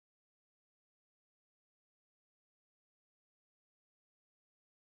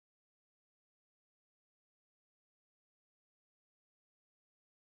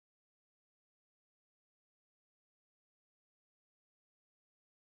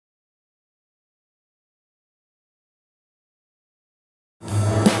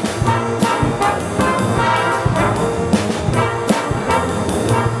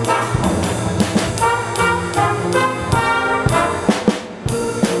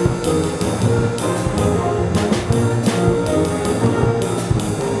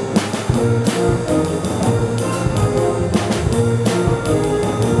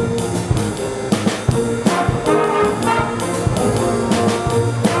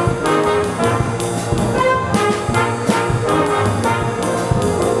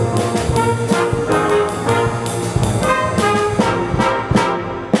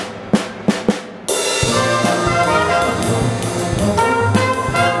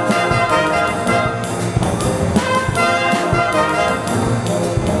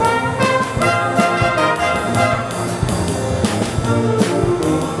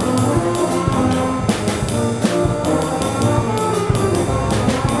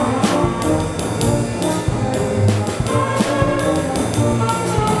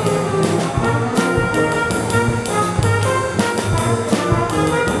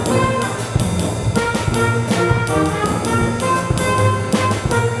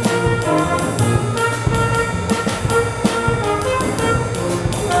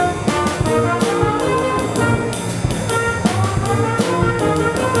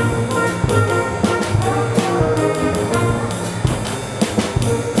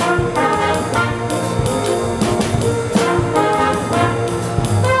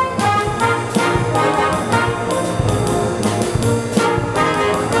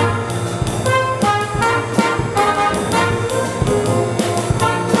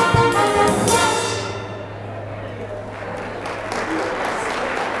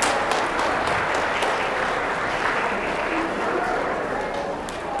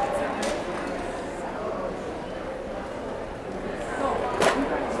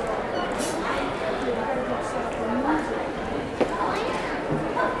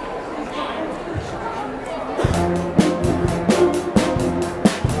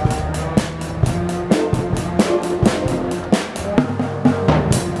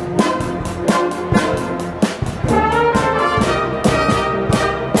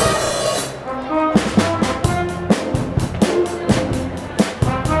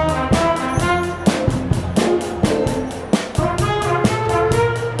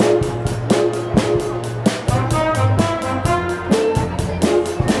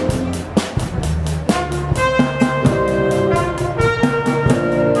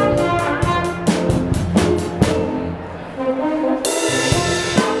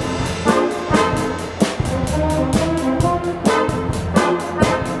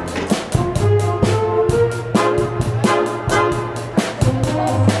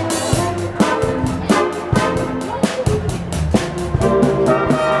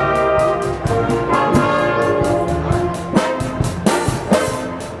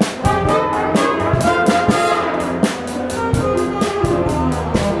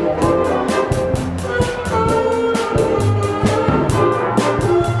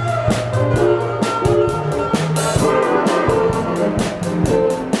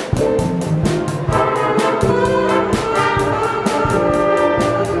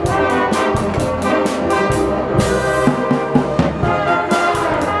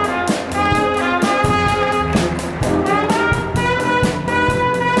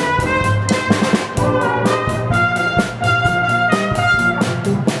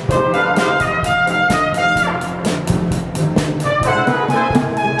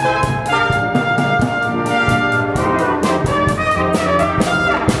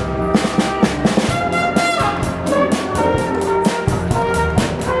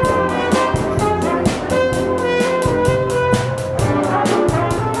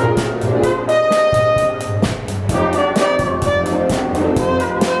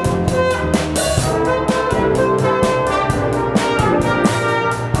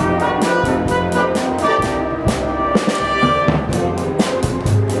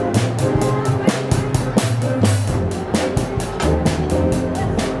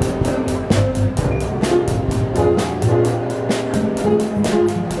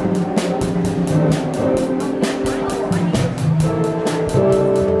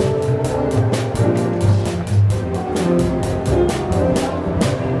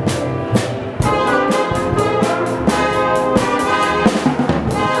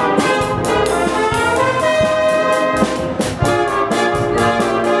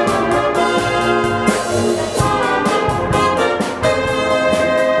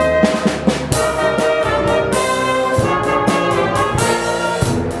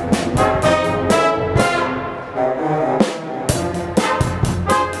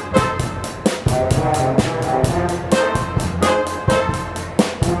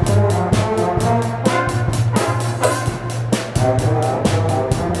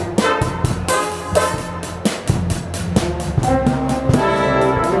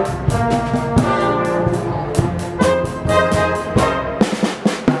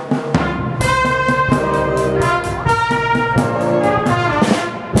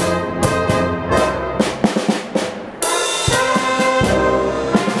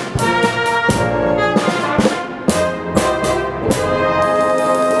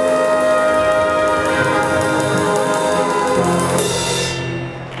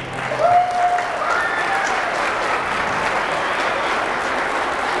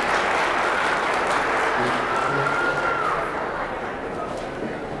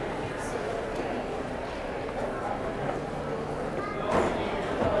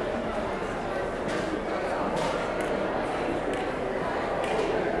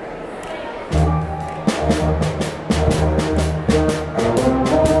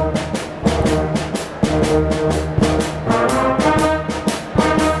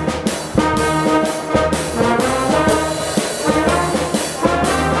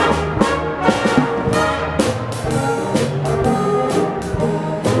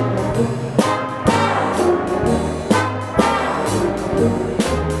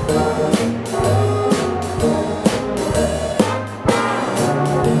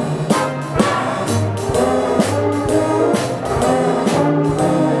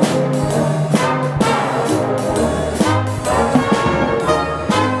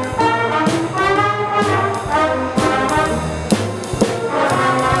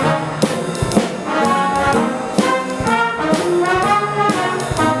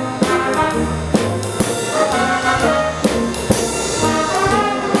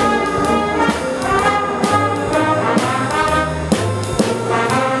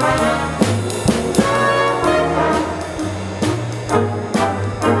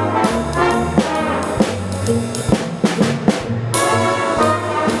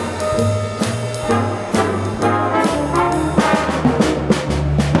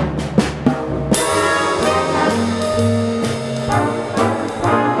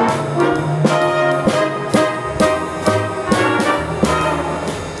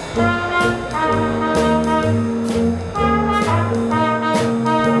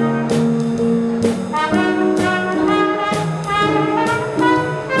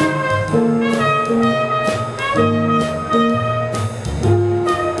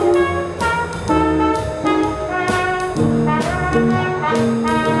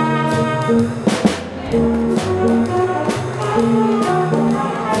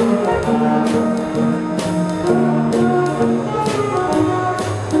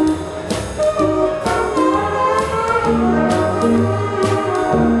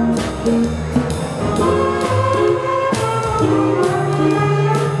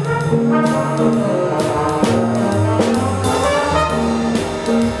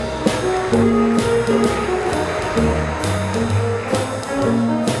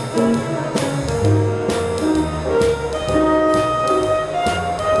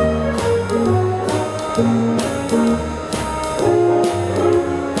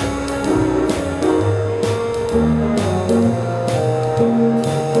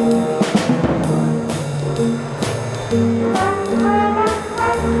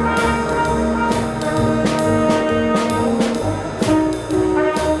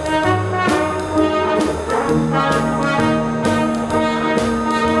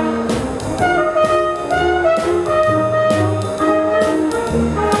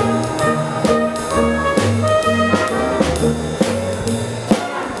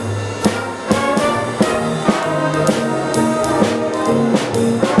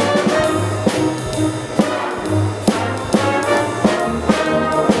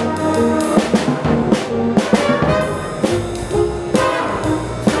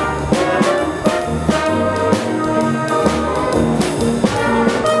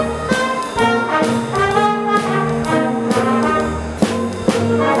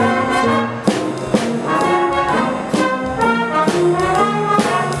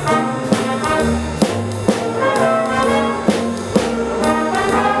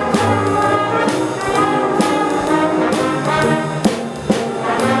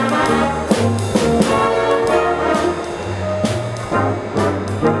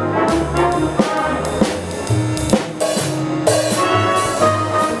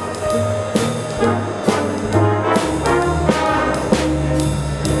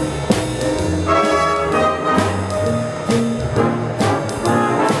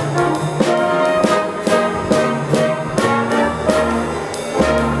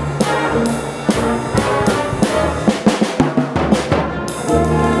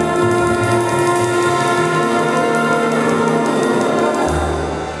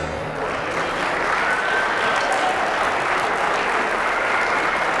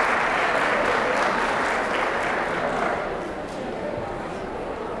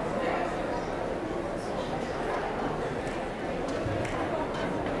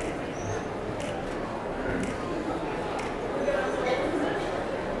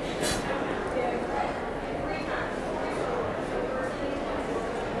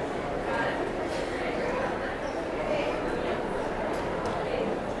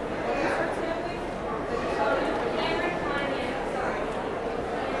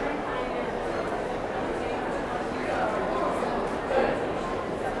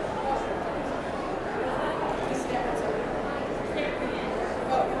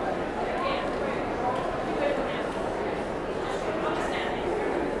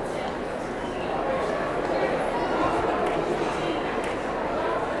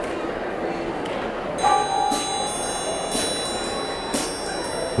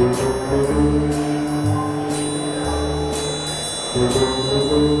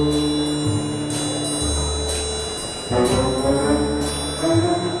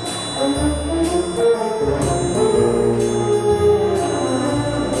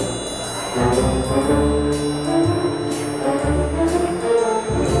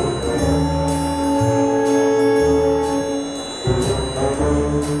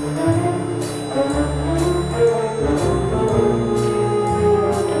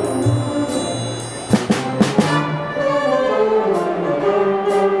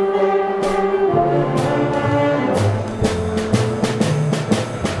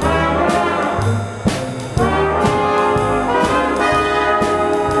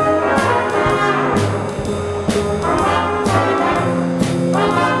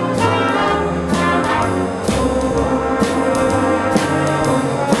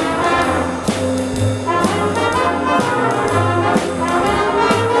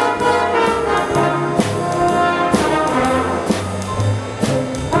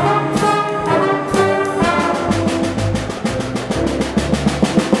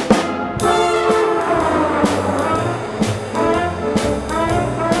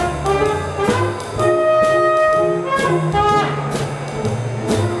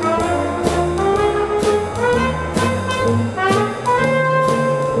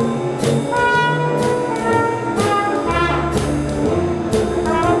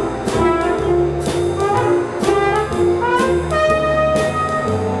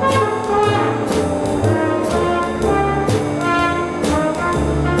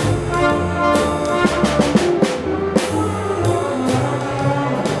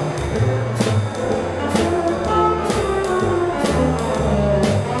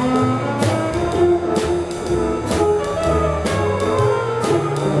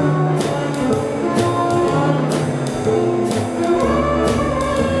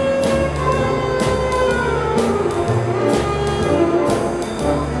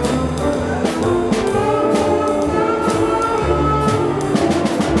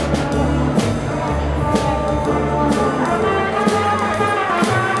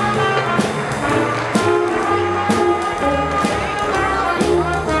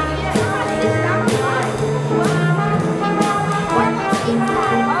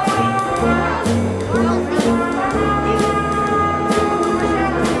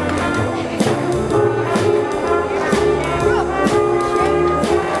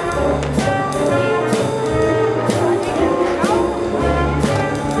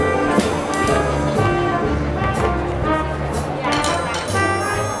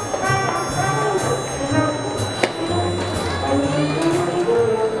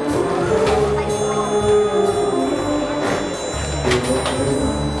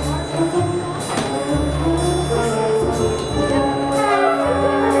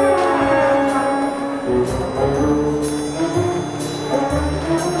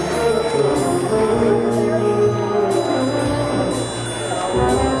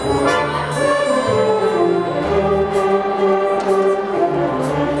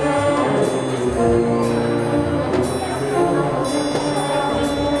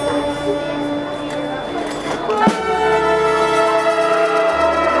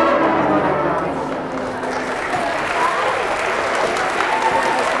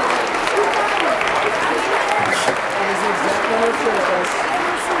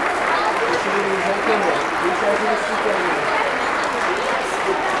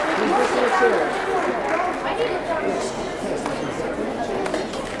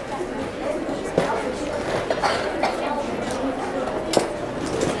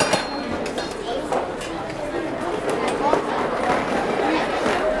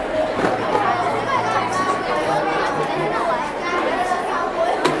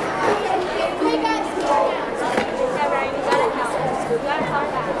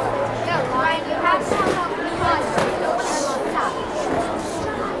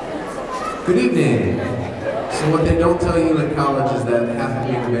Good evening. So what they don't tell you in college is that half of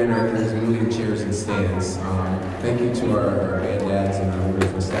being a band director is moving chairs and stands. Thank you to our band dads and our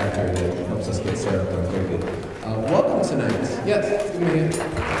members of staff here that helps us get set up done quickly. Welcome tonight. Yes, give me a hand.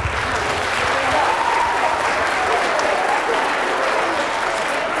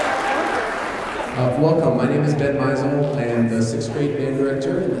 Welcome, my name is Ben Meisel. I am the 6th grade band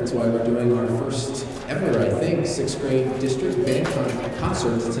director, and that's why we're doing our first ever, I think, 6th grade district band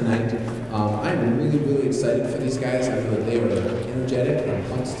concert tonight. I'm really excited for these guys. I feel like they are energetic and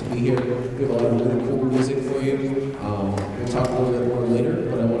pumped to be here. We have a lot of really cool music for you. We'll talk a little bit more later,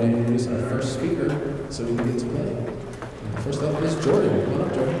 but I want to introduce our first speaker so we can get to play. First up is Jordan. Come on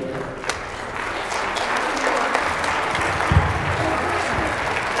up, Jordan.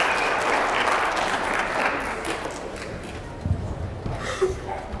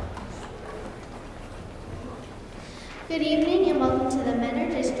 Good evening and welcome to the Mentor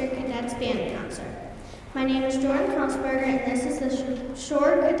District Cadets Band Concert. My name is Jordan Krausberger and this is the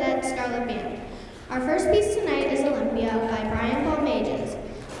Shore Cadet Scarlet Band. Our first piece tonight is Olympia by Brian Paul Mages.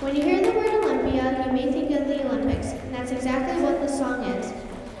 When you hear the word Olympia, you may think of the Olympics, and that's exactly what the song is.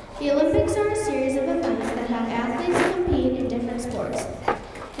 The Olympics are a series of events that have athletes compete in different sports.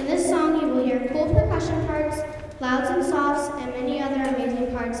 In this song, you will hear cool percussion parts, louds and softs, and many other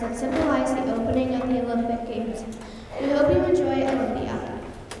amazing parts that symbolize the opening of the Olympic Games. We hope you enjoy Olympia.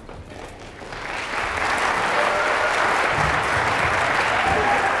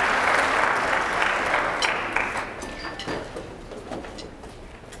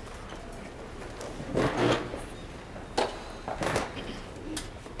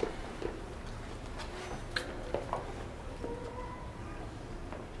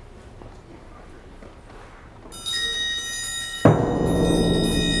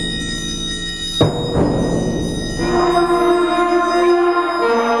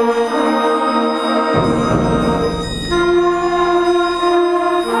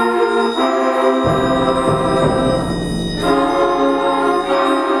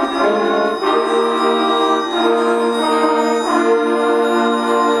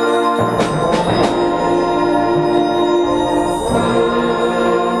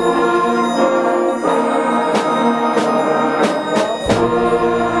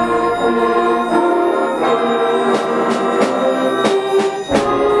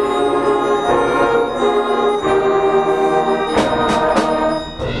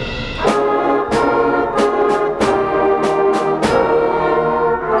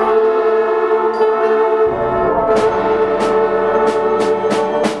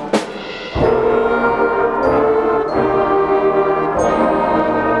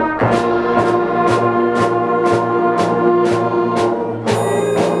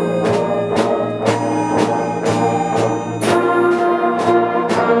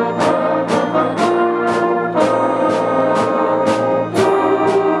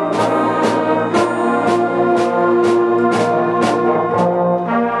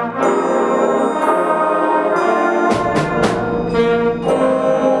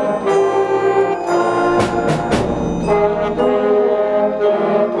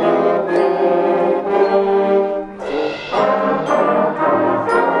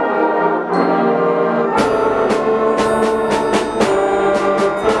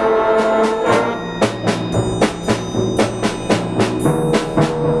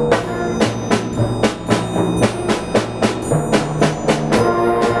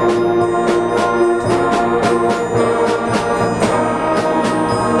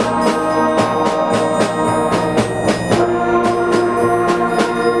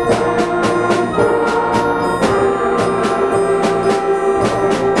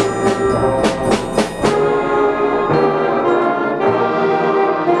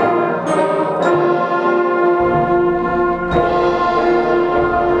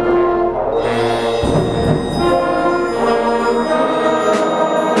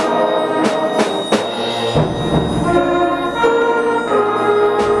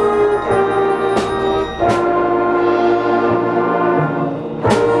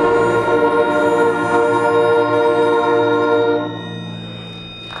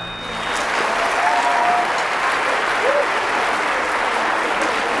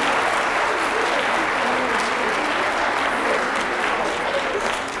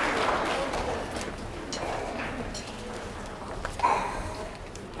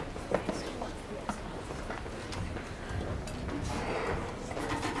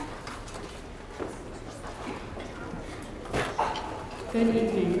 Good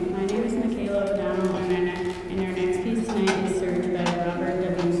evening. My name is Michaela O'Donnell, and our next piece tonight is Surge by Robert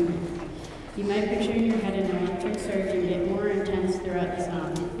W. Smith. You might picture in your head an electric surge and get more intense throughout the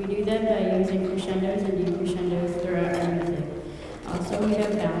song. We do that by using crescendos and decrescendos throughout our music. Also, we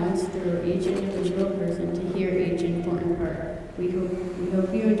have balance through each individual person to hear each important part. We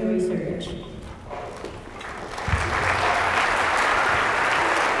hope you enjoy Surge.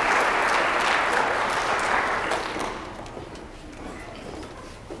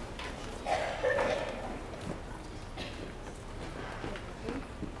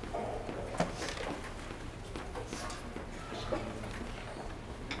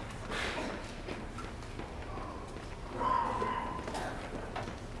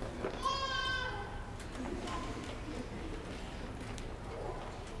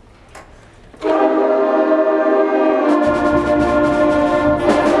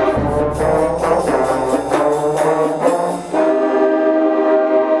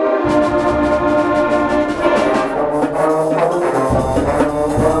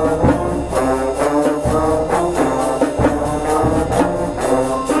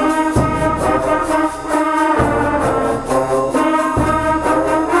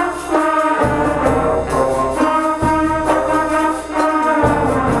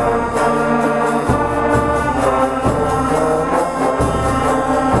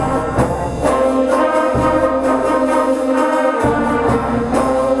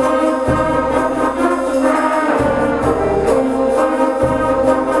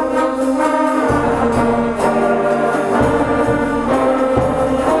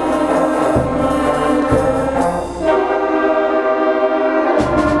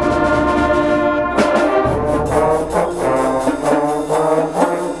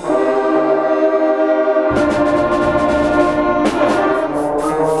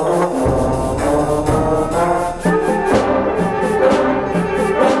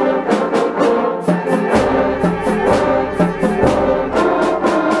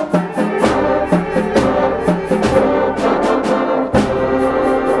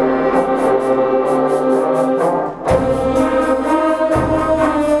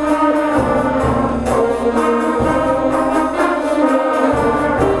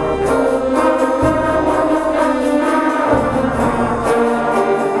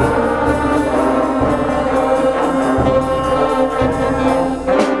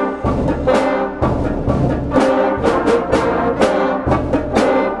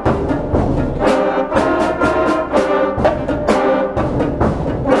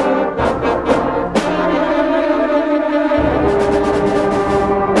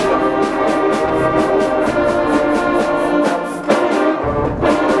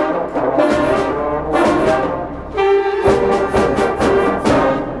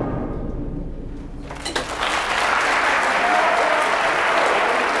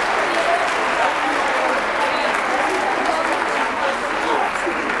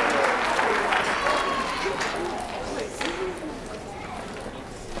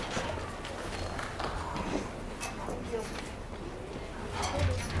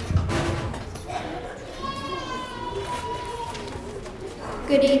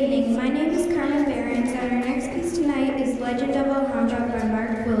 Good evening. My name is Carmen Behrens, and our next piece tonight is Legend of Alhambra by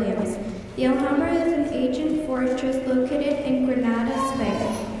Mark Williams. The Alhambra is an ancient fortress located in Granada, Spain.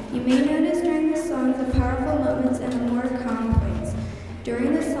 You may notice during the song the powerful moments and the more calm points.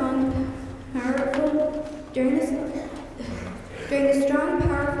 During the strong, powerful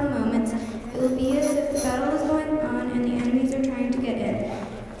moments, it will be as if the battle is going on and the enemies are trying to get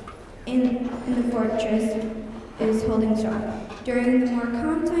in the fortress is holding strong. During the more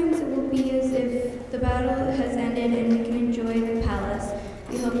calm times, it will be as if the battle has ended and we can enjoy the palace.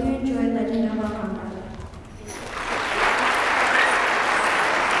 We hope you enjoy Legend of Alhambra.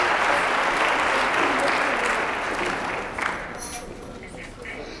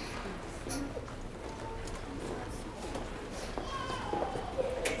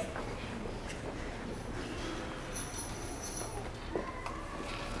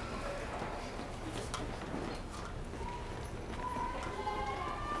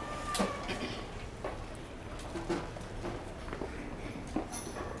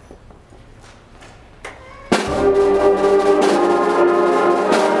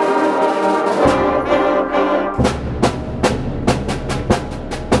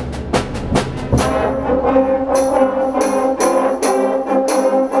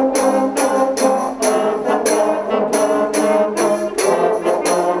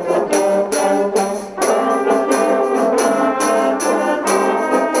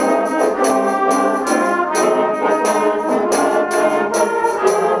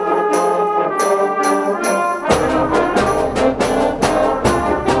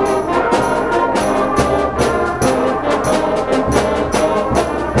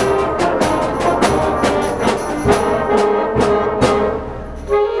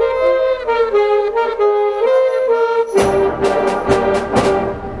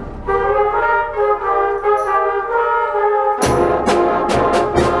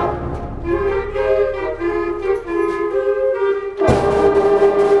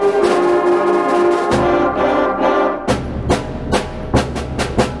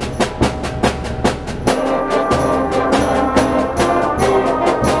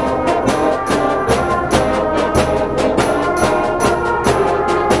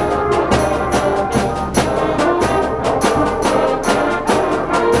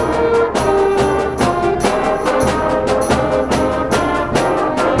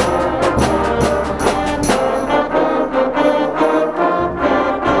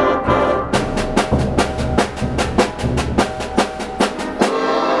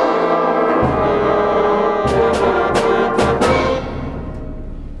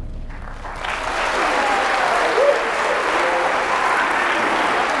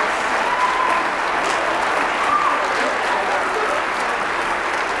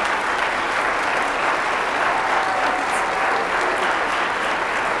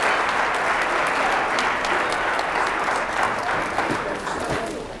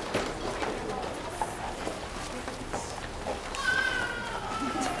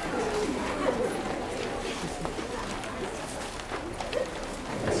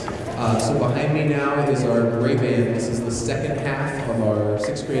 So behind me now is our gray band. This is the second half of our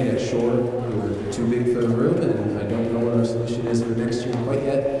 6th grade at Shore. We were too big for the room, and I don't know what our solution is for next year quite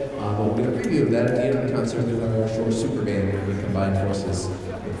yet. But we'll get a preview of that at the end of the concert with our Shore Super Band when we combine forces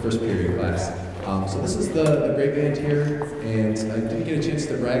with first period class. So this is the gray band here, and I didn't get a chance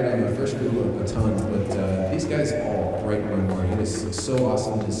to brag on the first group a ton, but these guys all brighten my morning. It is so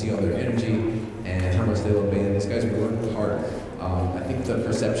awesome to see all their energy and how much they love band. These guys work hard. I think the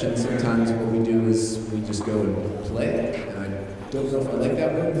perception sometimes what we do is we just go and play, and I don't know if I like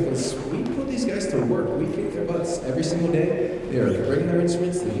that word because we put these guys to work. We kick their butts every single day. They are bringing their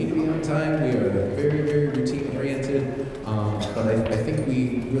instruments, they need to be on time, we are very, very routine oriented, but I think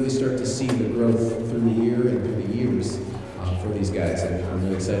we really start to see the growth through the year and through the years for these guys, and I'm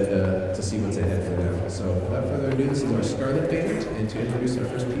really excited to see what's ahead for them. So without further ado, this is our Scarlet Band, and to introduce our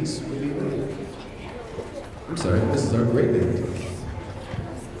first piece will be I'm sorry, this is our gray band.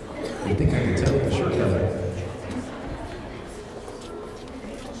 I think I can tell with the shirt color.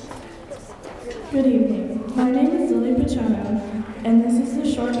 Good evening. My name is Lily Pachano, and this is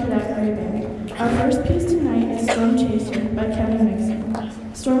the Shore Cadet Gray Band. Our first piece tonight is Storm Chaser by Kevin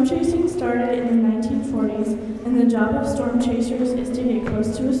Mixon. Storm chasing started in the 1940s, and the job of storm chasers is to get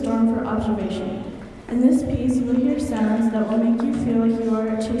close to a storm for observation. In this piece, you will hear sounds that will make you feel like you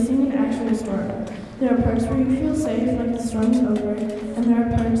are chasing an actual storm. There are parts where you feel safe, like the storm's over, and there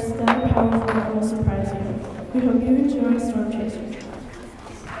are parts that are powerful that will surprise you. We hope you enjoy Storm Chaser.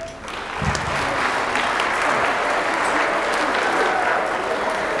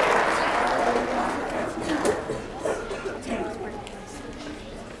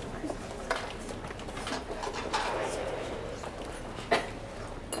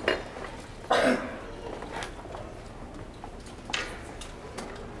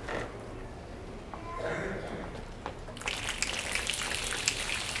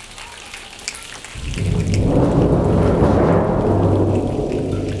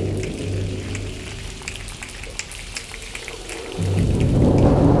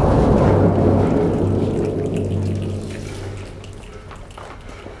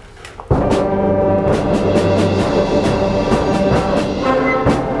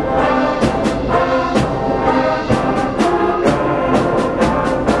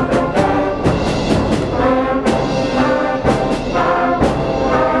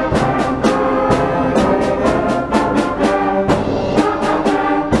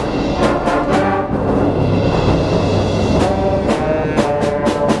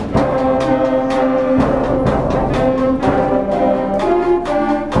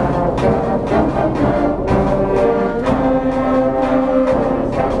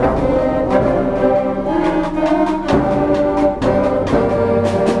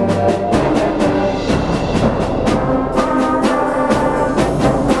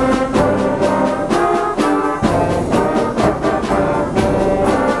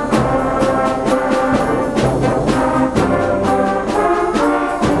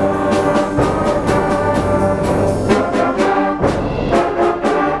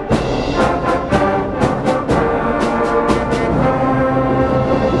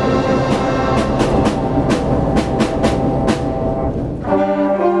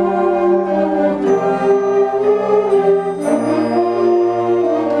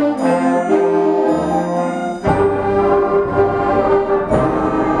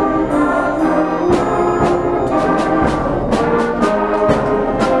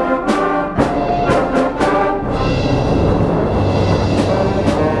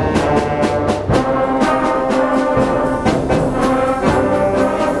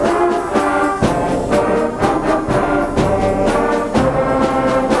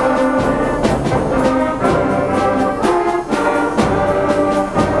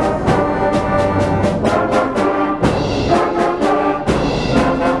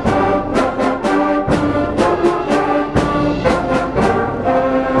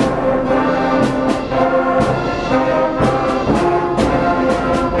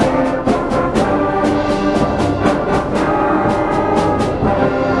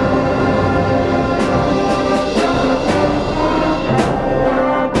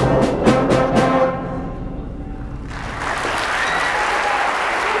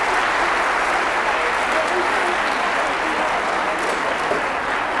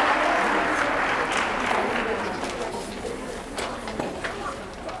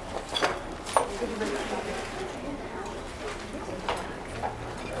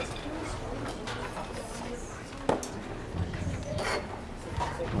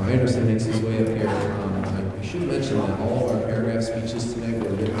 Anderson makes his way up here, I should mention that all of our paragraph speeches tonight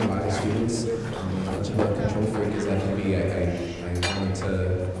were written by the students. Much of a control freak as I can be, I wanted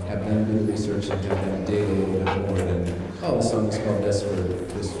to have them do the research and have them dig a little bit more than, oh, the song is called this for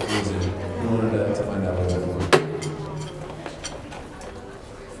this reason. I wanted to find out a little bit more.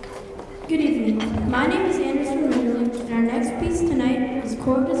 Good evening. My name is Anderson Ridley, and our next piece tonight is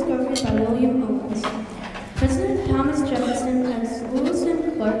Core Discovery by William Owens. President Thomas Jefferson asked Lewis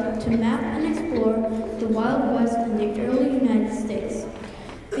and Clark to map and explore the Wild West in the early United States.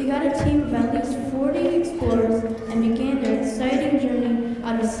 They got a team of at least 40 explorers and began their exciting journey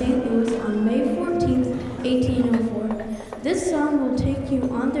out of St. Louis on May 14, 1804. This song will take you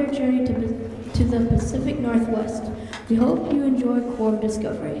on their journey to the Pacific Northwest. We hope you enjoy Core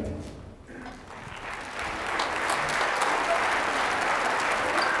Discovery.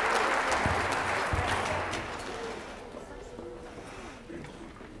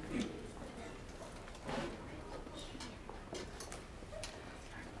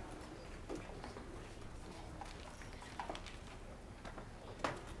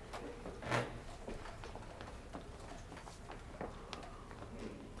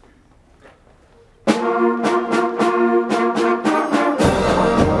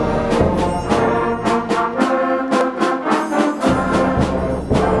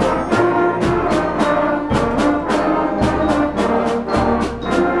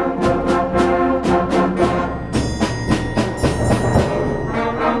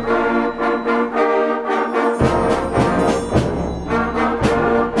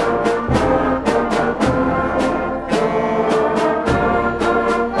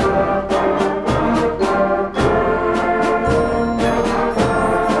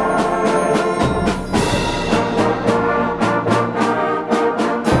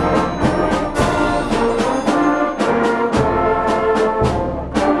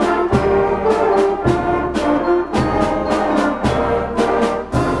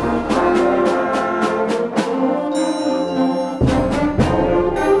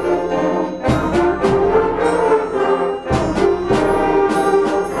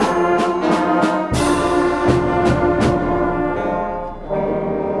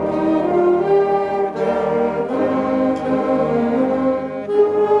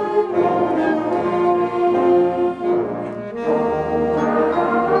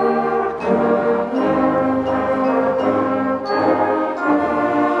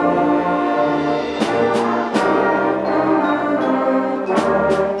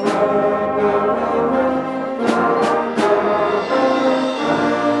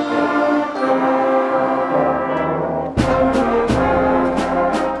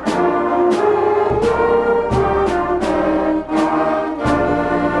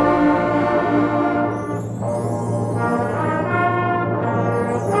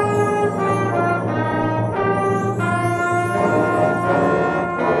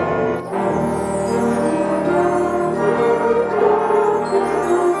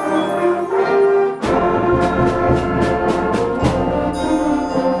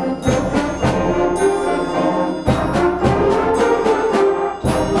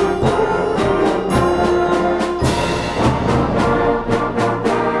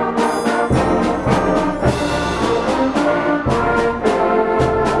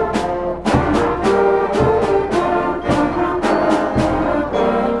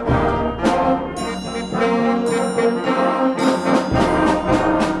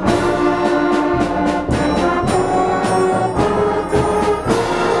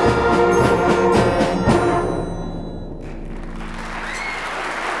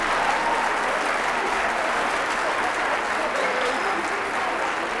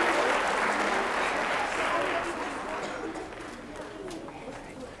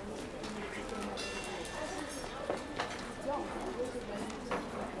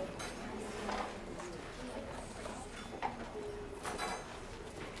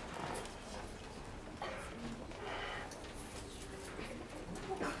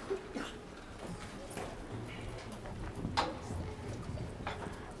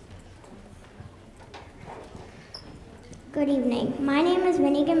 Good evening. My name is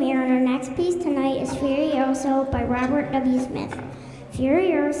Vinny Gamir, and our next piece tonight is Furioso by Robert W. Smith.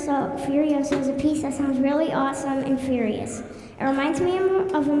 Furioso is a piece that sounds really awesome and furious. It reminds me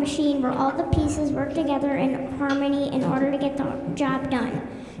of a machine where all the pieces work together in harmony in order to get the job done.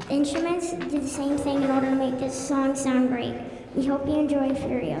 The instruments do the same thing in order to make this song sound great. We hope you enjoy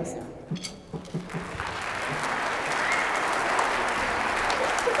Furioso.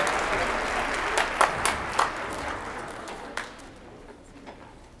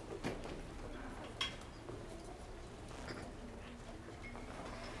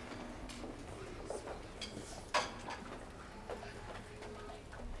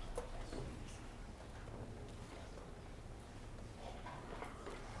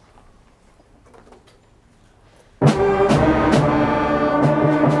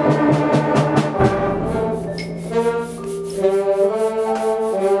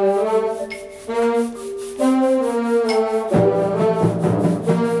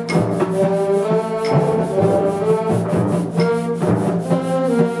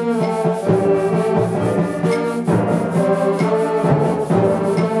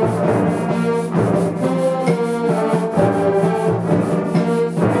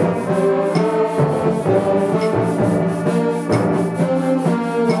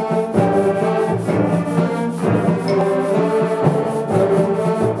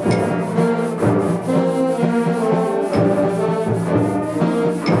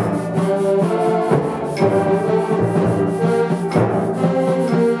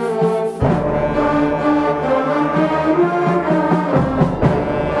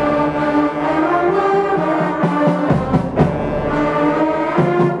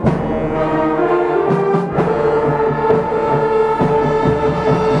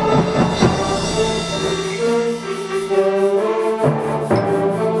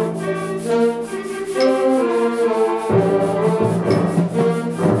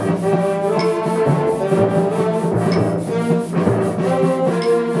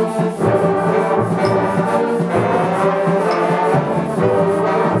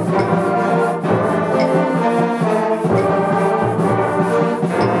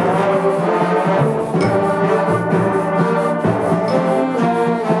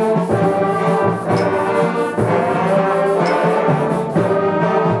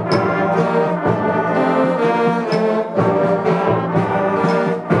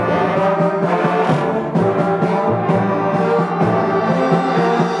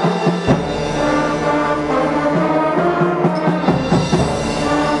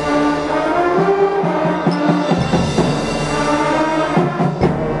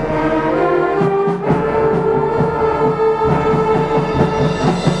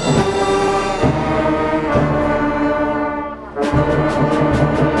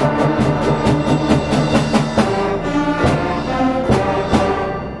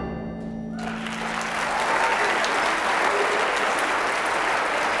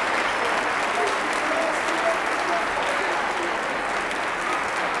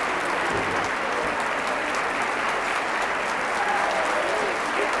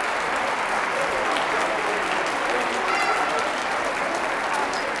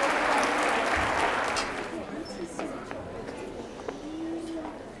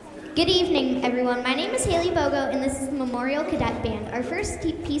 Good evening, everyone. My name is Haley Bogo, and this is the Memorial Cadet Band. Our first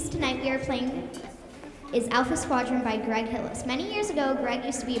piece tonight we are playing is Alpha Squadron by Greg Hillis. Many years ago, Greg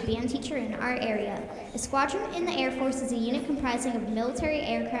used to be a band teacher in our area. A squadron in the Air Force is a unit comprising of military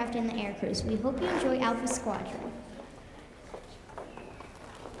aircraft and the air crews. We hope you enjoy Alpha Squadron.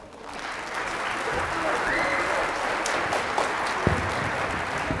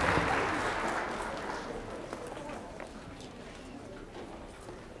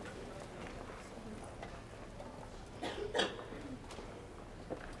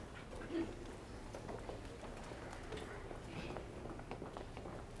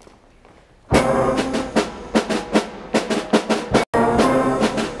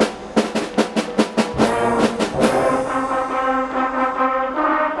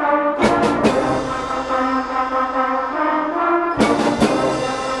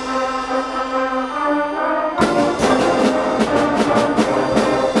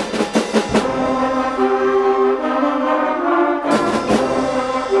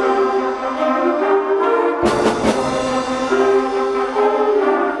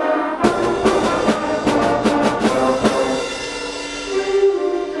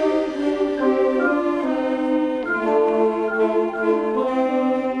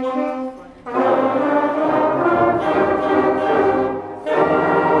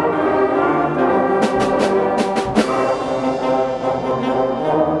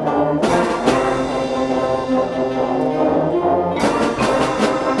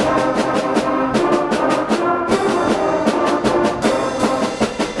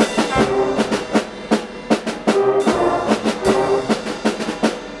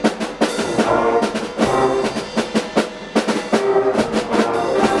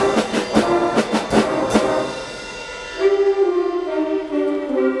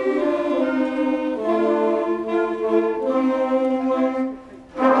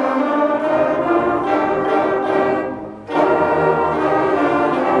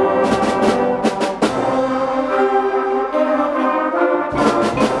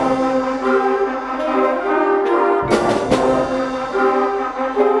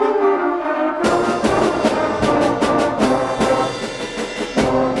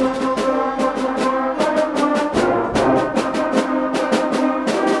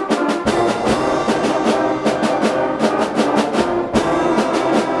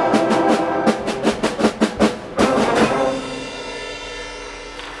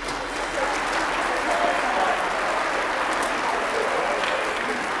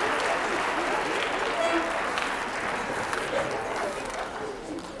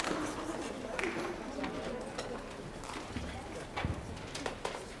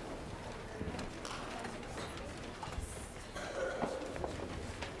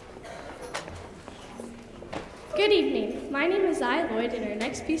 Good evening. My name is Zaya Lloyd, and our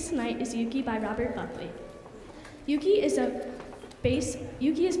next piece tonight is Yuki by Robert Buckley. Yuki is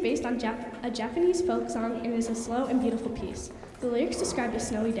based on a Japanese folk song and is a slow and beautiful piece. The lyrics describe a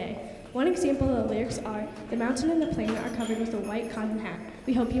snowy day. One example of the lyrics are, "The mountain and the plain are covered with a white cotton hat."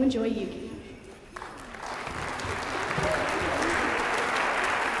 We hope you enjoy Yuki.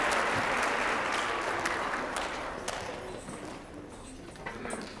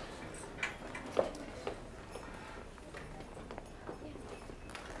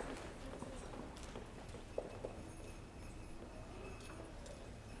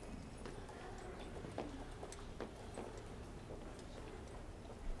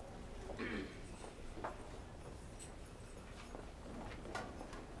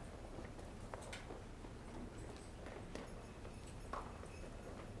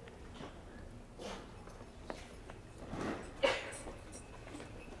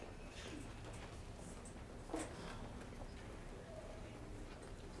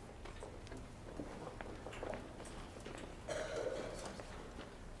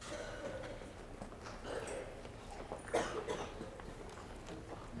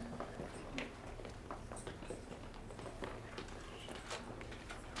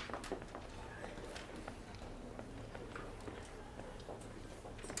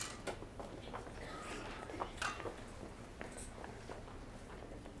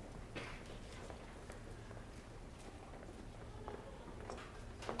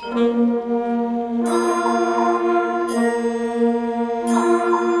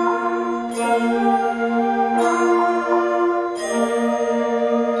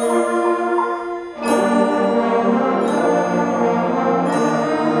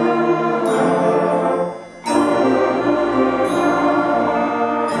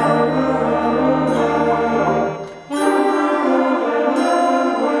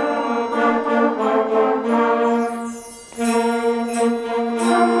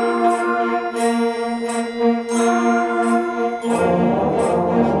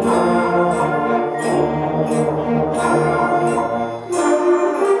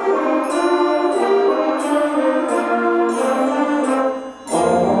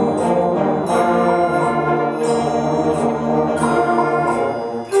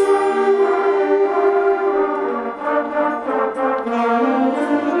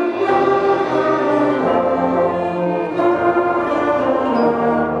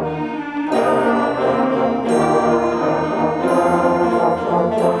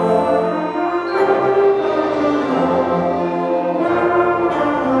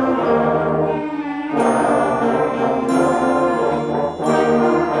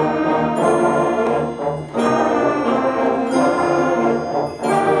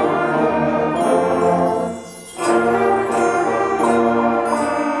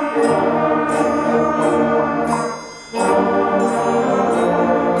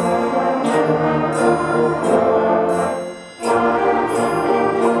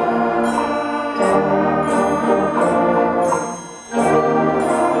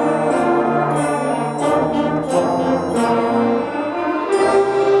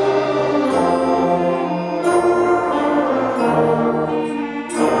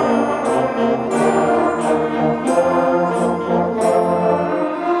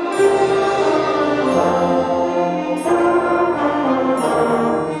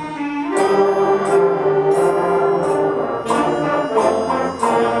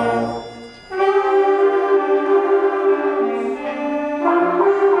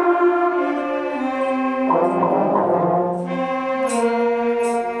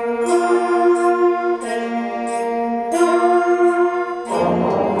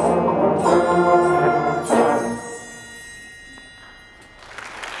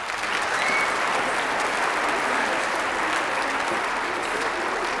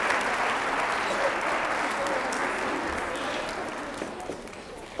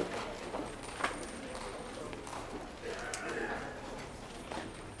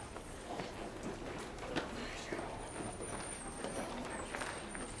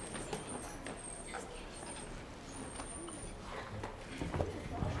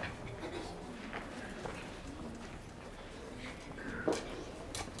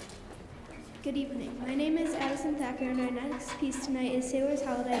 Good evening. My name is Addison Thacker, and our next piece tonight is Sailor's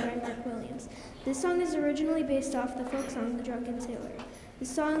Holiday by Mark Williams. This song is originally based off the folk song The Drunken Sailor. This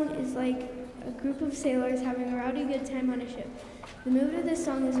song is like a group of sailors having a rowdy good time on a ship. The mood of this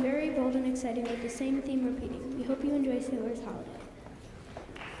song is very bold and exciting, with the same theme repeating. We hope you enjoy Sailor's Holiday.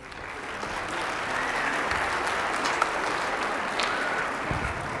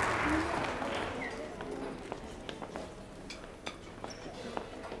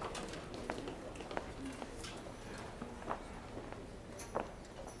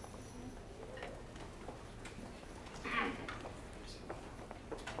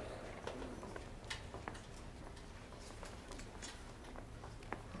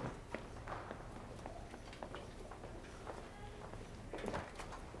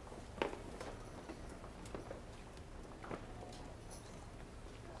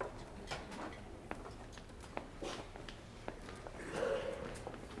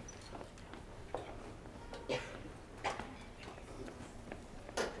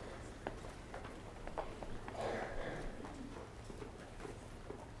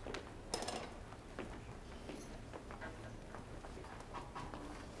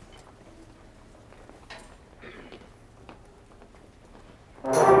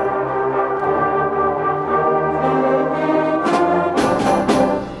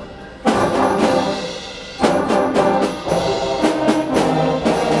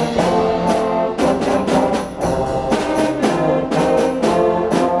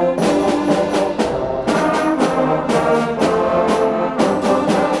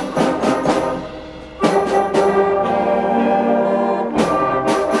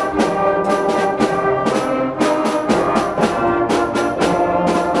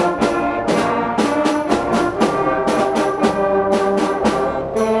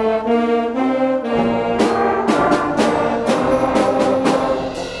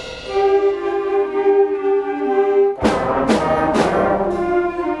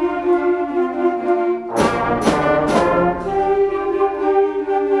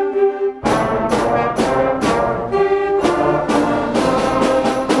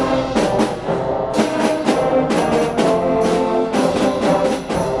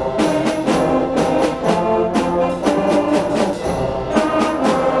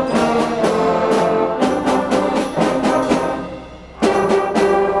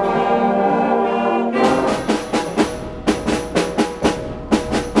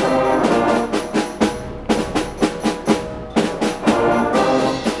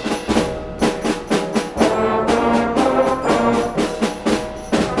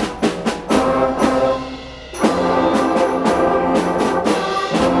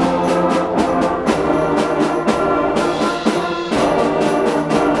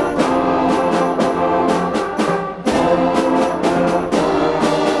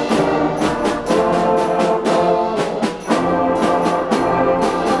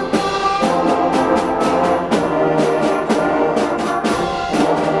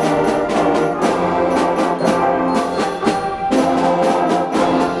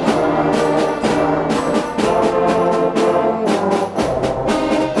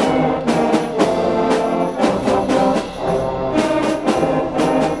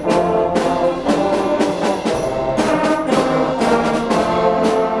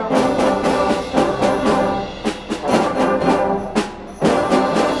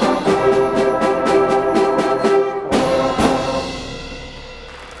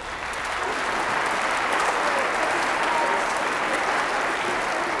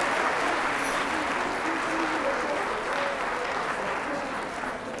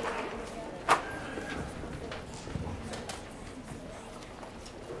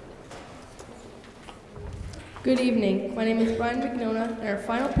 Good evening. My name is Brian McNona, and our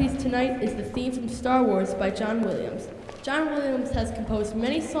final piece tonight is the theme from Star Wars by John Williams. John Williams has composed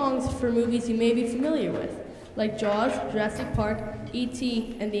many songs for movies you may be familiar with, like Jaws, Jurassic Park,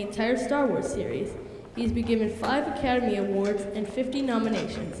 E.T., and the entire Star Wars series. He's been given 5 Academy Awards and 50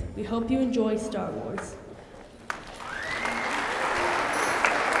 nominations. We hope you enjoy Star Wars.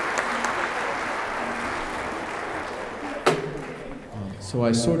 So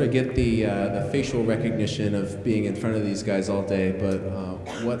I sort of get the facial recognition of being in front of these guys all day, but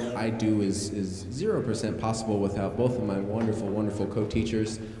what I do is 0% possible without both of my wonderful, wonderful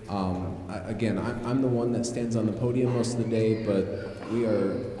co-teachers. Again, I'm the one that stands on the podium most of the day, but we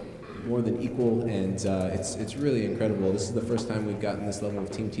are more than equal, and it's really incredible. This is the first time we've gotten this level of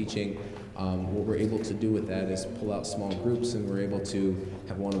team teaching. What we're able to do with that is pull out small groups, and we're able to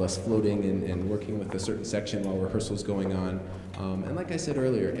have one of us floating and working with a certain section while rehearsal's going on. And like I said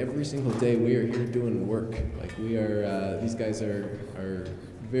earlier, every single day we are here doing work. Like we are, these guys are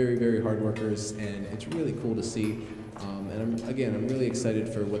very, very hard workers, and it's really cool to see. And I'm really excited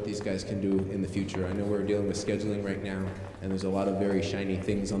for what these guys can do in the future. I know we're dealing with scheduling right now, and there's a lot of very shiny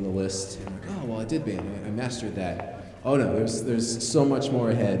things on the list. And I'm like, oh, well, I did band. I mastered that. Oh no, there's so much more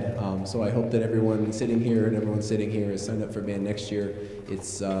ahead. So I hope that everyone sitting here and everyone sitting here is signed up for band next year.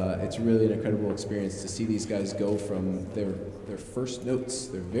 It's really an incredible experience to see these guys go from their first notes,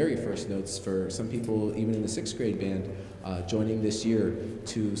 their very first notes, for some people even in the 6th grade band, joining this year,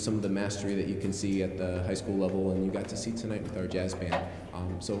 to some of the mastery that you can see at the high school level, and you got to see tonight with our jazz band.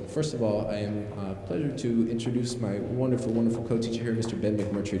 So first of all, I am pleasure to introduce my wonderful, wonderful co-teacher here, Mr. Ben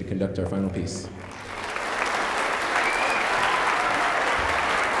McMurtry, to conduct our final piece.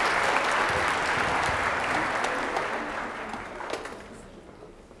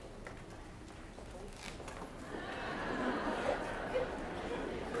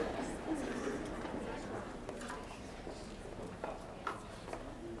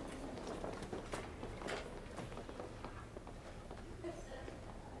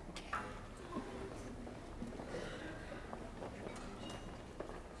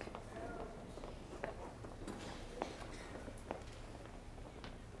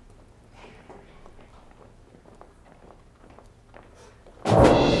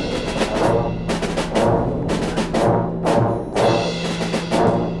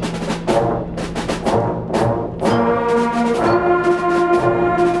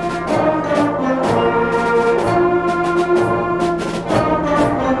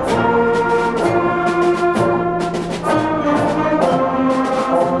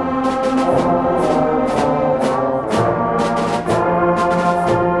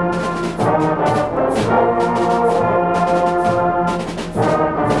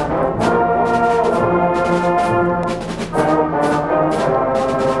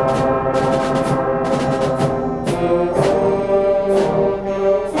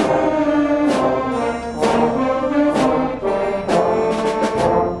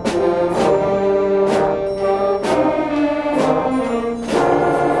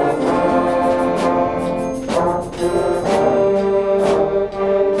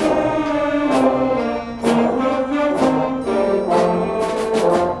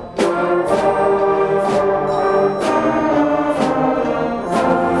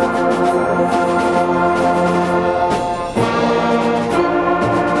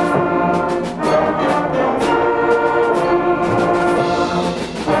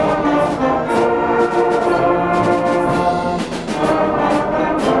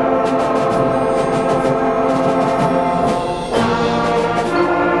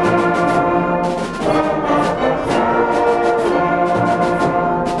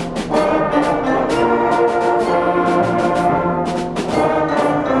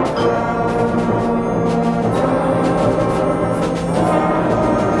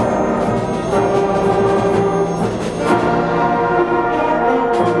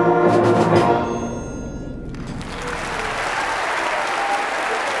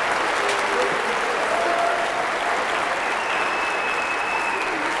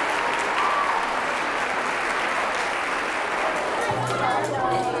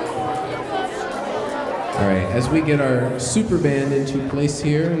 As we get our super band into place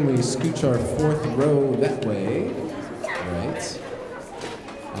here and we scooch our 4th row that way, right?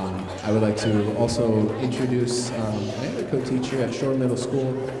 I would like to also introduce my other co-teacher at Shore Middle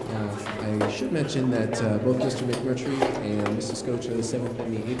School. I should mention that both Mr. McMurtry and Mrs. Scoach are the 7th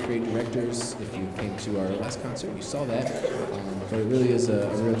and the 8th grade directors. If you came to our last concert, you saw that. But it really is a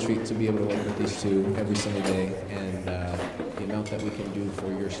real treat to be able to work with these two every single day, and the amount that we can do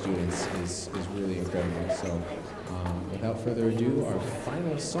for your students is really incredible. So without further ado, our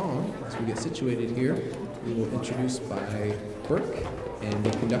final song, as we get situated here, we will introduce by Burke and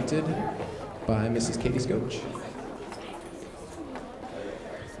be conducted by Mrs. Katie Scoach.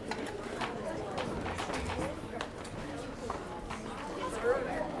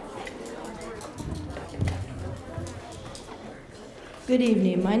 Good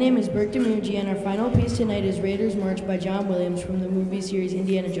evening. My name is Burke Demuji, and our final piece tonight is Raiders March by John Williams from the movie series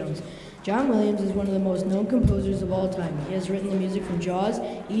Indiana Jones. John Williams is one of the most known composers of all time. He has written the music from Jaws,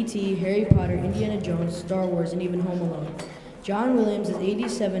 E.T., Harry Potter, Indiana Jones, Star Wars, and even Home Alone. John Williams is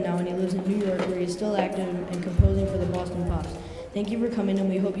 87 now, and he lives in New York, where he is still active and composing for the Boston Pops. Thank you for coming, and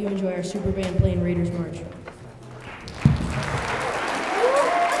we hope you enjoy our super band playing Raiders March.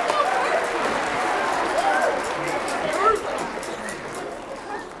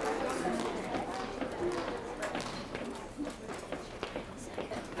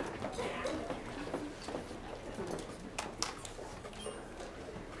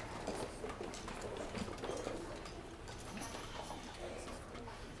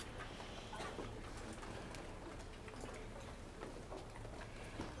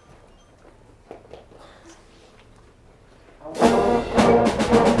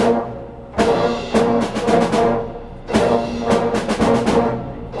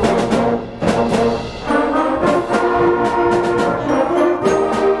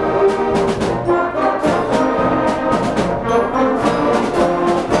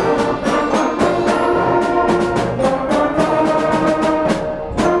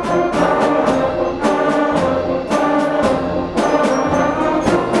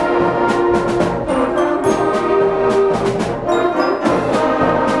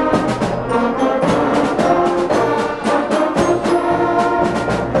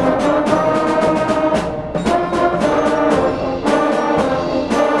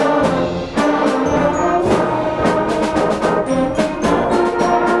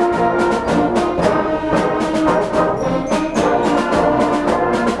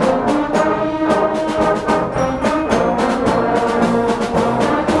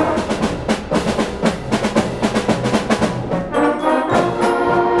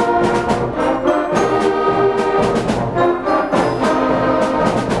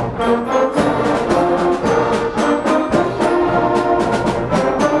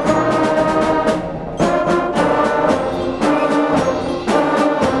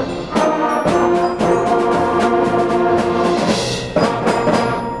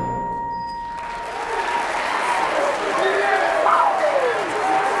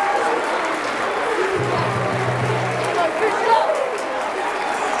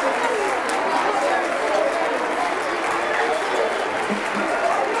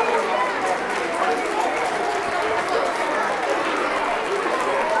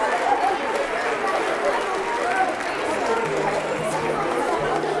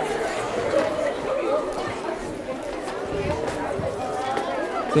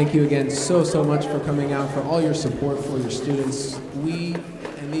 Thank you again so much for coming out, for all your support for your students. We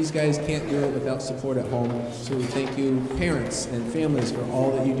and these guys can't do it without support at home. So we thank you, parents and families, for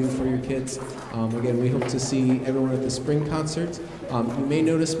all that you do for your kids. Again, we hope to see everyone at the spring concert. You may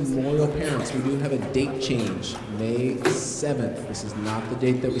notice Memorial Parents, we do have a date change, May 7th. This is not the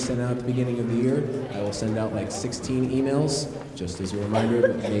date that we sent out at the beginning of the year. I will send out like 16 emails, just as a reminder,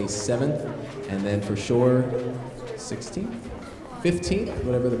 but May 7th. And then for sure, 16th? 15th,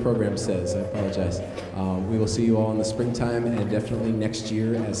 whatever the program says, I apologize. We will see you all in the springtime and definitely next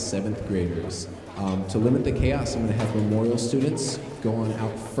year as 7th graders. To limit the chaos, I'm going to have Memorial students go on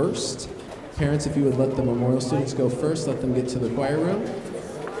out first. Parents, if you would let the Memorial students go first, let them get to the choir room.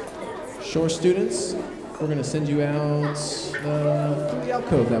 Shore students, we're going to send you out through the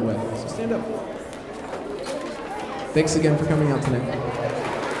alcove that way. So stand up. Thanks again for coming out tonight.